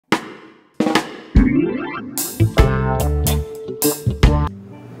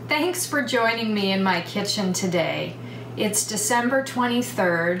for joining me in my kitchen today. It's December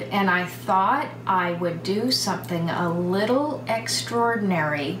 23rd and I thought I would do something a little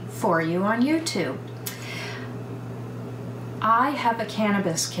extraordinary for you on YouTube. I have a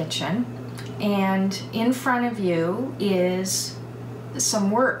cannabis kitchen and in front of you is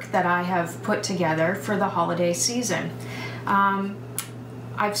some work that I have put together for the holiday season.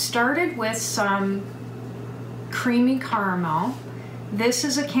 I've started with some creamy caramel. This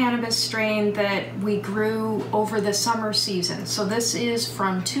is a cannabis strain that we grew over the summer season. So this is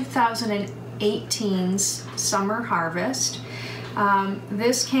from 2018's summer harvest.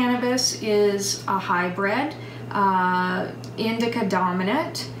 This cannabis is a hybrid, indica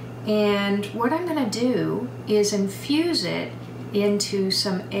dominant, and what I'm going to do is infuse it into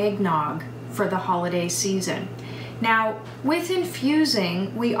some eggnog for the holiday season. Now, with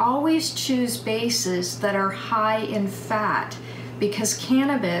infusing, we always choose bases that are high in fat because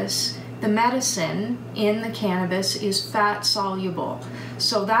cannabis, the medicine in the cannabis, is fat soluble.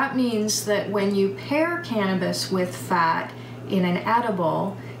 So that means that when you pair cannabis with fat in an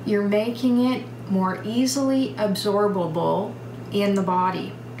edible, you're making it more easily absorbable in the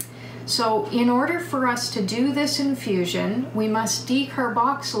body. So in order for us to do this infusion, we must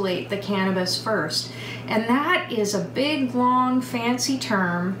decarboxylate the cannabis first. And that is a big, long, fancy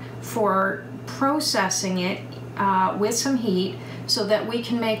term for processing it with some heat so that we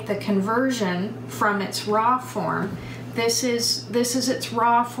can make the conversion from its raw form. This is its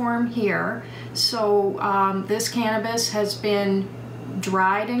raw form here. So this cannabis has been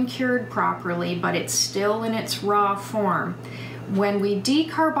dried and cured properly, but it's still in its raw form. When we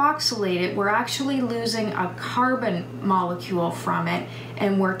decarboxylate it, we're actually losing a carbon molecule from it,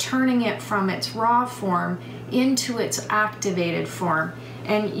 and we're turning it from its raw form into its activated form.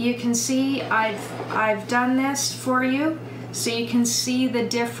 And you can see I've done this for you, so you can see the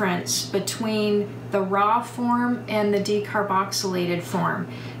difference between the raw form and the decarboxylated form.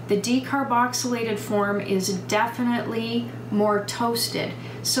 The decarboxylated form is definitely more toasted.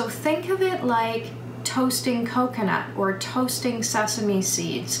 So think of it like toasting coconut or toasting sesame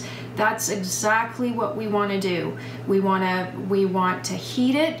seeds. That's exactly what we want to do. We want to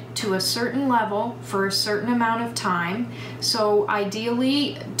heat it to a certain level for a certain amount of time. So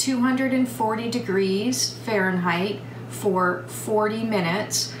ideally 240 degrees Fahrenheit for 40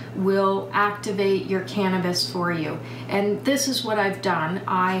 minutes will activate your cannabis for you. And this is what I've done.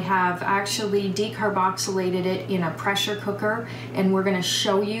 I have actually decarboxylated it in a pressure cooker, and we're going to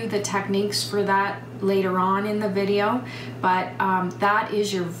show you the techniques for that later on in the video. But that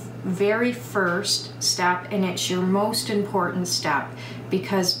is your very first step, and it's your most important step,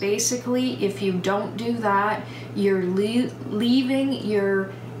 because basically if you don't do that, you're leaving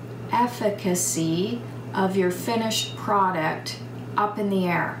your efficacy of your finished product up in the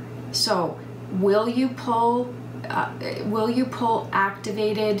air. So will you pull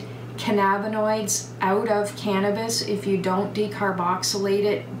activated cannabinoids out of cannabis if you don't decarboxylate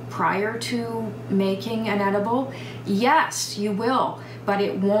it prior to making an edible? Yes, you will, but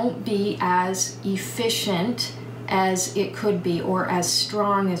it won't be as efficient as it could be or as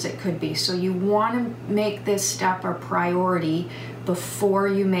strong as it could be. So you want to make this step a priority before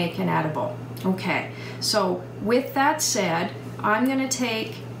you make an edible. Okay, so with that said, I'm going to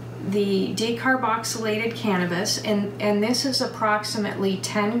take the decarboxylated cannabis, and this is approximately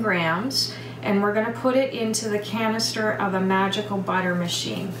 10 grams, and we're going to put it into the canister of a magical butter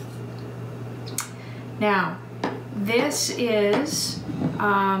machine. Now, this is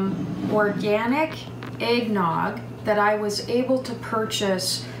organic eggnog that I was able to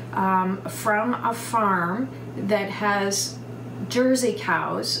purchase from a farm that has Jersey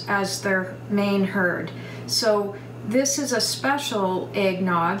cows as their main herd. So this is a special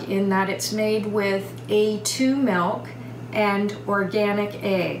eggnog in that it's made with A2 milk and organic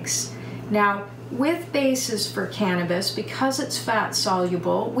eggs. Now, with bases for cannabis, because it's fat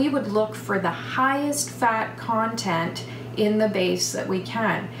soluble, we would look for the highest fat content in the base that we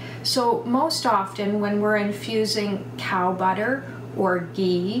can. So most often when we're infusing cow butter or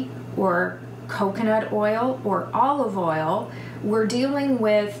ghee or coconut oil or olive oil, we're dealing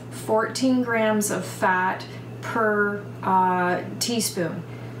with 14 grams of fat per teaspoon.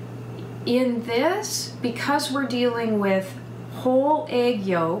 In this, because we're dealing with whole egg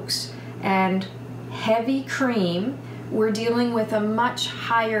yolks and heavy cream, we're dealing with a much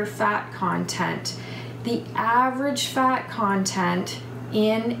higher fat content. The average fat content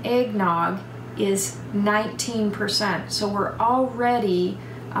in eggnog is 19%, so we're already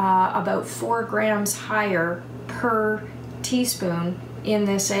about 4 grams higher per teaspoon in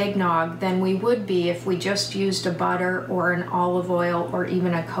this eggnog than we would be if we just used a butter or an olive oil or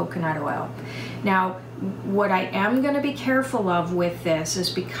even a coconut oil. Now, what I am going to be careful of with this is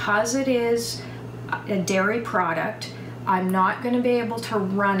because it is a dairy product, I'm not going to be able to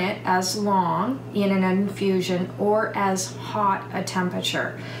run it as long in an infusion or as hot a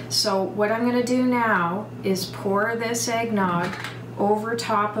temperature. So what I'm going to do now is pour this eggnog over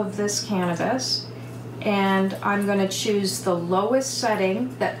top of this cannabis, and I'm going to choose the lowest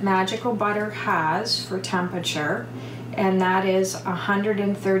setting that Magical Butter has for temperature, and that is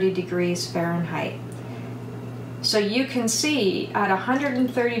 130 degrees Fahrenheit. So you can see at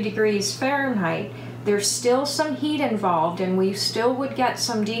 130 degrees Fahrenheit, there's still some heat involved, and we still would get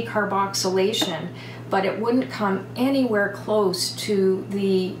some decarboxylation, but it wouldn't come anywhere close to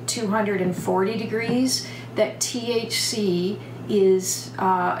the 240 degrees that THC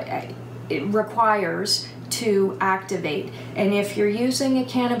it requires to activate. And if you're using a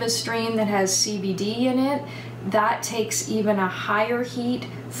cannabis strain that has CBD in it, that takes even a higher heat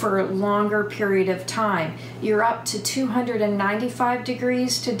for a longer period of time. You're up to 295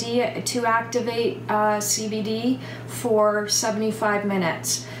 degrees to activate CBD for 75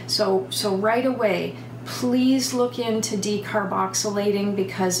 minutes. So right away, please look into decarboxylating,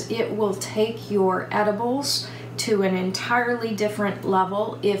 because it will take your edibles to an entirely different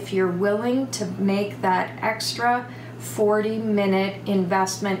level if you're willing to make that extra 40-minute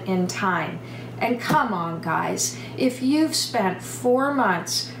investment in time. And come on, guys, if you've spent 4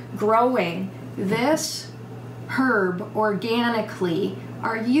 months growing this herb organically,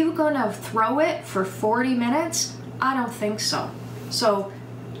 are you gonna throw it for 40 minutes? I don't think so. So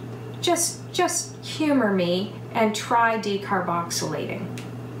just humor me and try decarboxylating.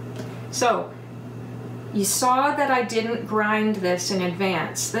 So you saw that I didn't grind this in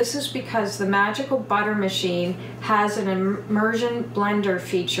advance. This is because the Magical Butter machine has an immersion blender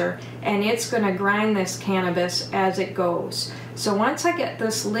feature, and it's going to grind this cannabis as it goes. So once I get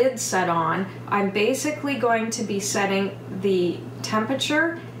this lid set on, I'm basically going to be setting the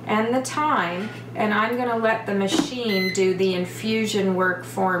temperature and the time, and I'm going to let the machine do the infusion work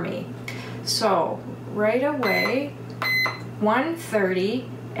for me. So right away, 130.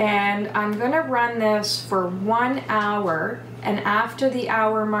 And I'm going to run this for 1 hour, and after the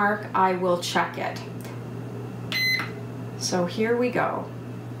hour mark I will check it. So here we go.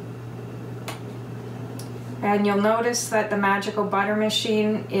 And you'll notice that the Magical Butter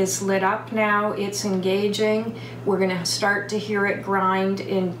machine is lit up now. It's engaging. We're going to start to hear it grind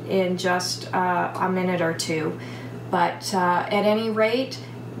in just a minute or two. But at any rate,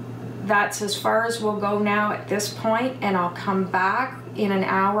 that's as far as we'll go now at this point, and I'll come back in an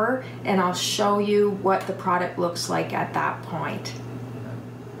hour and I'll show you what the product looks like at that point.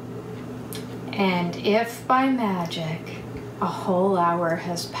 And if by magic a whole hour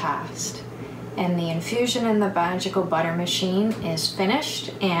has passed and the infusion in the Magical Butter machine is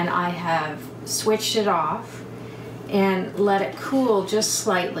finished, and I have switched it off and let it cool just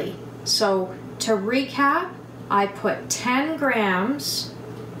slightly. So to recap, I put 10 grams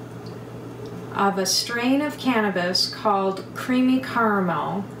of a strain of cannabis called Creamy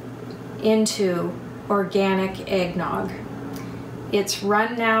Caramel into organic eggnog. It's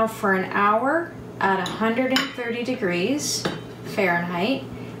run now for an hour at 130 degrees Fahrenheit,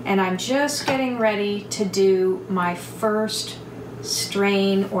 and I'm just getting ready to do my first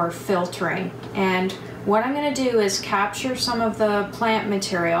strain or filtering. And what I'm going to do is capture some of the plant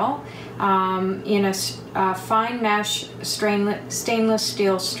material in a fine mesh stainless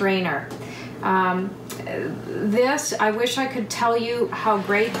steel strainer. This, I wish I could tell you how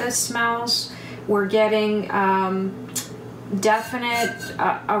great this smells. We're getting definite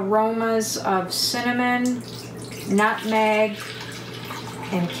aromas of cinnamon, nutmeg,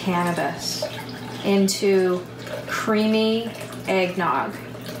 and cannabis into creamy eggnog.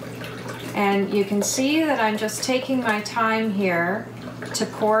 And you can see that I'm just taking my time here to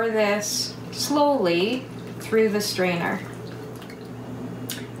pour this slowly through the strainer.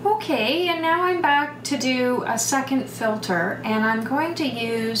 Okay, and now I'm back to do a second filter, and I'm going to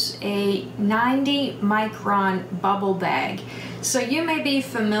use a 90 micron bubble bag. So you may be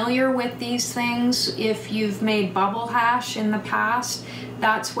familiar with these things if you've made bubble hash in the past.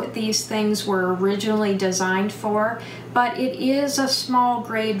 That's what these things were originally designed for, but it is a small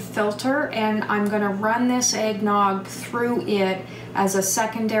grade filter, and I'm going to run this eggnog through it as a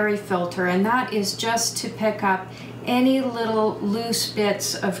secondary filter, and that is just to pick up any little loose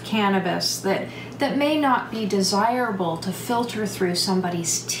bits of cannabis that may not be desirable to filter through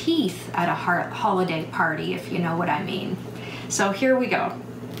somebody's teeth at a holiday party, if you know what I mean. So here we go.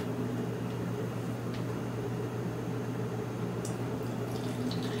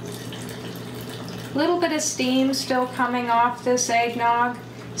 little bit of steam still coming off this eggnog.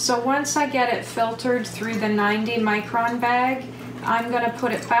 So once I get it filtered through the 90 micron bag, I'm going to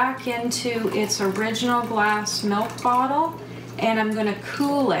put it back into its original glass milk bottle, and I'm going to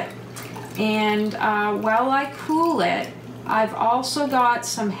cool it. And while I cool it, I've also got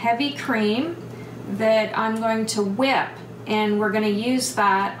some heavy cream that I'm going to whip, and we're going to use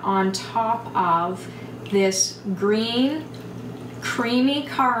that on top of this green creamy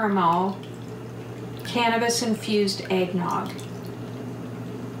caramel cannabis infused eggnog.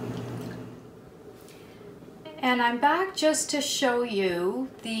 And I'm back just to show you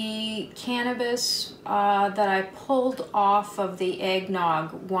the cannabis that I pulled off of the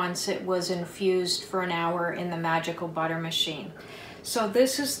eggnog once it was infused for an hour in the magical butter machine. So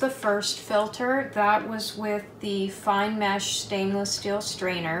this is the first filter. That was with the fine mesh stainless steel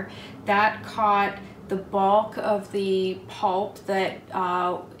strainer. That caught the bulk of the pulp that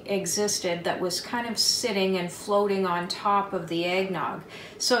existed, that was kind of sitting and floating on top of the eggnog.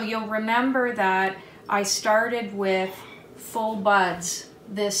 So you'll remember that I started with full buds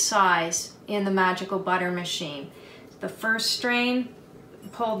this size in the magical butter machine. The first strain,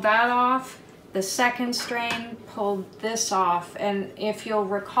 pulled that off. The second strain, pulled this off. And if you'll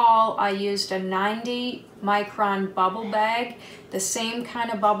recall, I used a 90 micron bubble bag, the same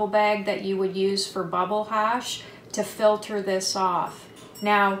kind of bubble bag that you would use for bubble hash, to filter this off.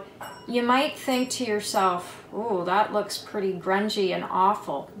 Now, you might think to yourself, oh, that looks pretty grungy and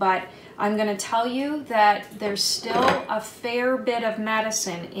awful, but I'm going to tell you that there's still a fair bit of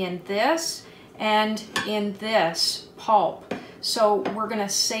medicine in this and in this pulp. So we're going to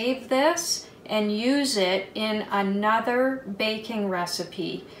save this and use it in another baking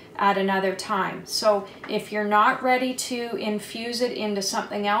recipe at another time. So if you're not ready to infuse it into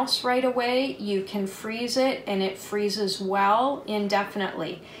something else right away, you can freeze it, and it freezes well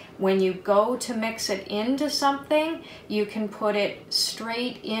indefinitely. When you go to mix it into something, you can put it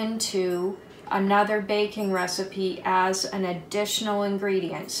straight into another baking recipe as an additional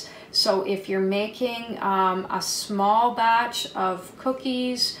ingredient. So if you're making a small batch of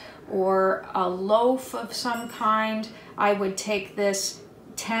cookies or a loaf of some kind, I would take this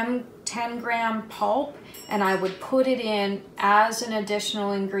 10 gram pulp and I would put it in as an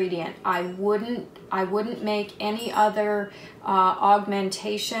additional ingredient. I wouldn't make any other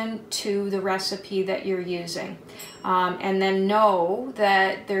augmentation to the recipe that you're using. And then know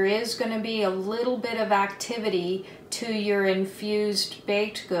that there is going to be a little bit of activity to your infused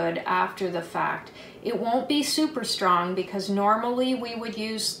baked good after the fact. It won't be super strong because normally we would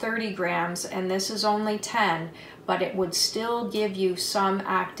use 30 grams and this is only 10, but it would still give you some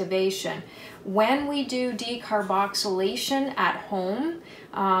activation. When we do decarboxylation at home,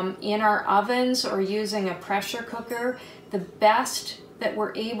 in our ovens or using a pressure cooker, the best that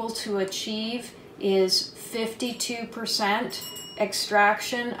we're able to achieve is 52%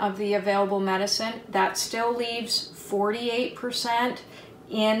 extraction of the available medicine. That still leaves 48%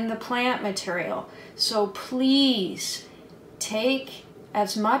 in the plant material. So please take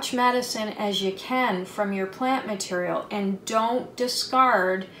as much medicine as you can from your plant material and don't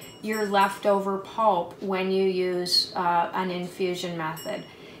discard your leftover pulp when you use an infusion method.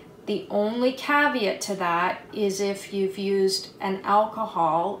 The only caveat to that is if you've used an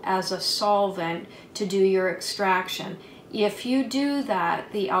alcohol as a solvent to do your extraction. If you do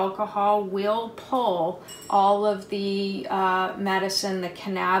that, the alcohol will pull all of the medicine, the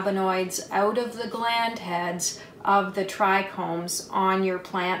cannabinoids, out of the gland heads of the trichomes on your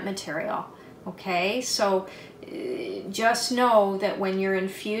plant material. Okay, so just know that when you're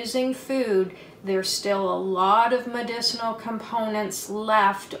infusing food, there's still a lot of medicinal components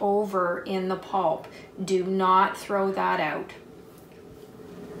left over in the pulp. Do not throw that out.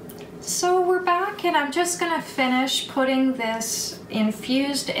 So we're back, and I'm just going to finish putting this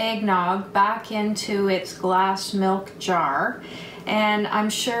infused eggnog back into its glass milk jar. And I'm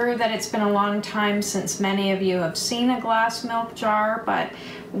sure that it's been a long time since many of you have seen a glass milk jar, but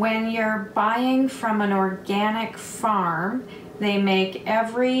when you're buying from an organic farm, they make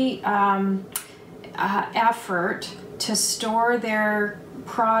every effort to store their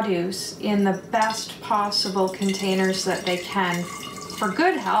produce in the best possible containers that they can for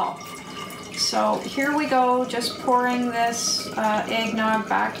good health. So here we go, just pouring this eggnog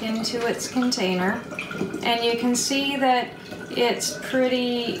back into its container, and you can see that it's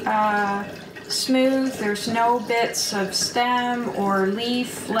pretty smooth. There's no bits of stem or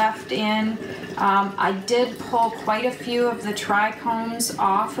leaf left in. I did pull quite a few of the trichomes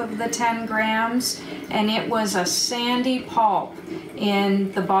off of the 10 grams, and it was a sandy pulp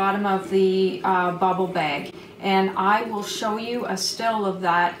in the bottom of the bubble bag. And I will show you a still of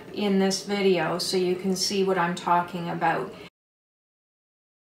that in this video so you can see what I'm talking about.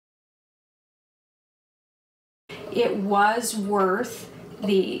 It was worth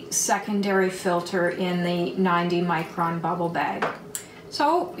the secondary filter in the 90 micron bubble bag.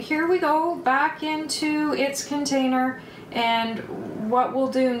 So here we go back into its container, and what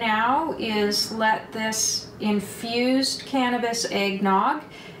we'll do now is let this infused cannabis eggnog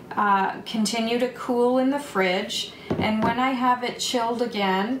continue to cool in the fridge, and when I have it chilled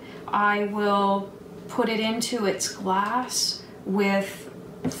again, I will put it into its glass with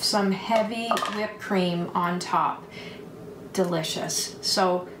some heavy whipped cream on top. Delicious.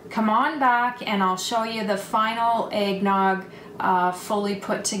 So come on back and I'll show you the final eggnog fully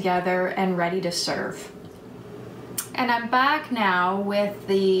put together and ready to serve. And I'm back now with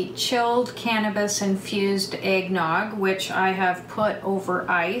the chilled cannabis infused eggnog, which I have put over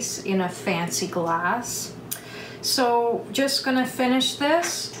ice in a fancy glass. So just gonna finish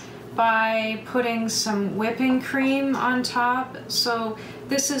this by putting some whipping cream on top. So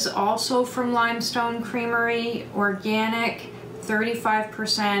this is also from Limestone Creamery, organic,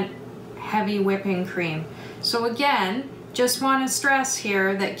 35% heavy whipping cream. So again, just want to stress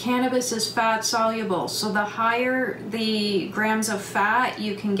here that cannabis is fat soluble. So the higher the grams of fat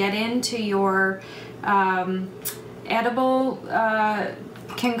you can get into your edible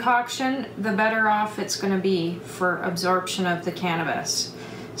concoction, the better off it's going to be for absorption of the cannabis.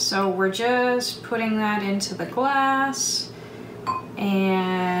 So we're just putting that into the glass.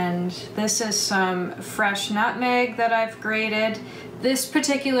 And this is some fresh nutmeg that I've grated. This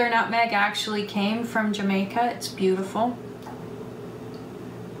particular nutmeg actually came from Jamaica. It's beautiful.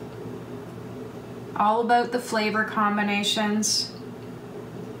 All about the flavor combinations.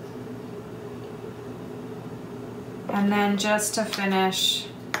 And then just to finish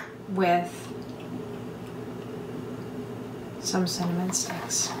with some cinnamon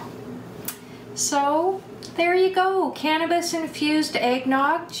sticks. So there you go, cannabis infused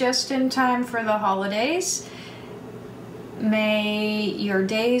eggnog, just in time for the holidays. May your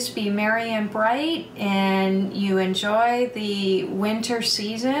days be merry and bright, and you enjoy the winter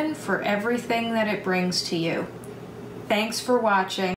season for everything that it brings to you. Thanks for watching.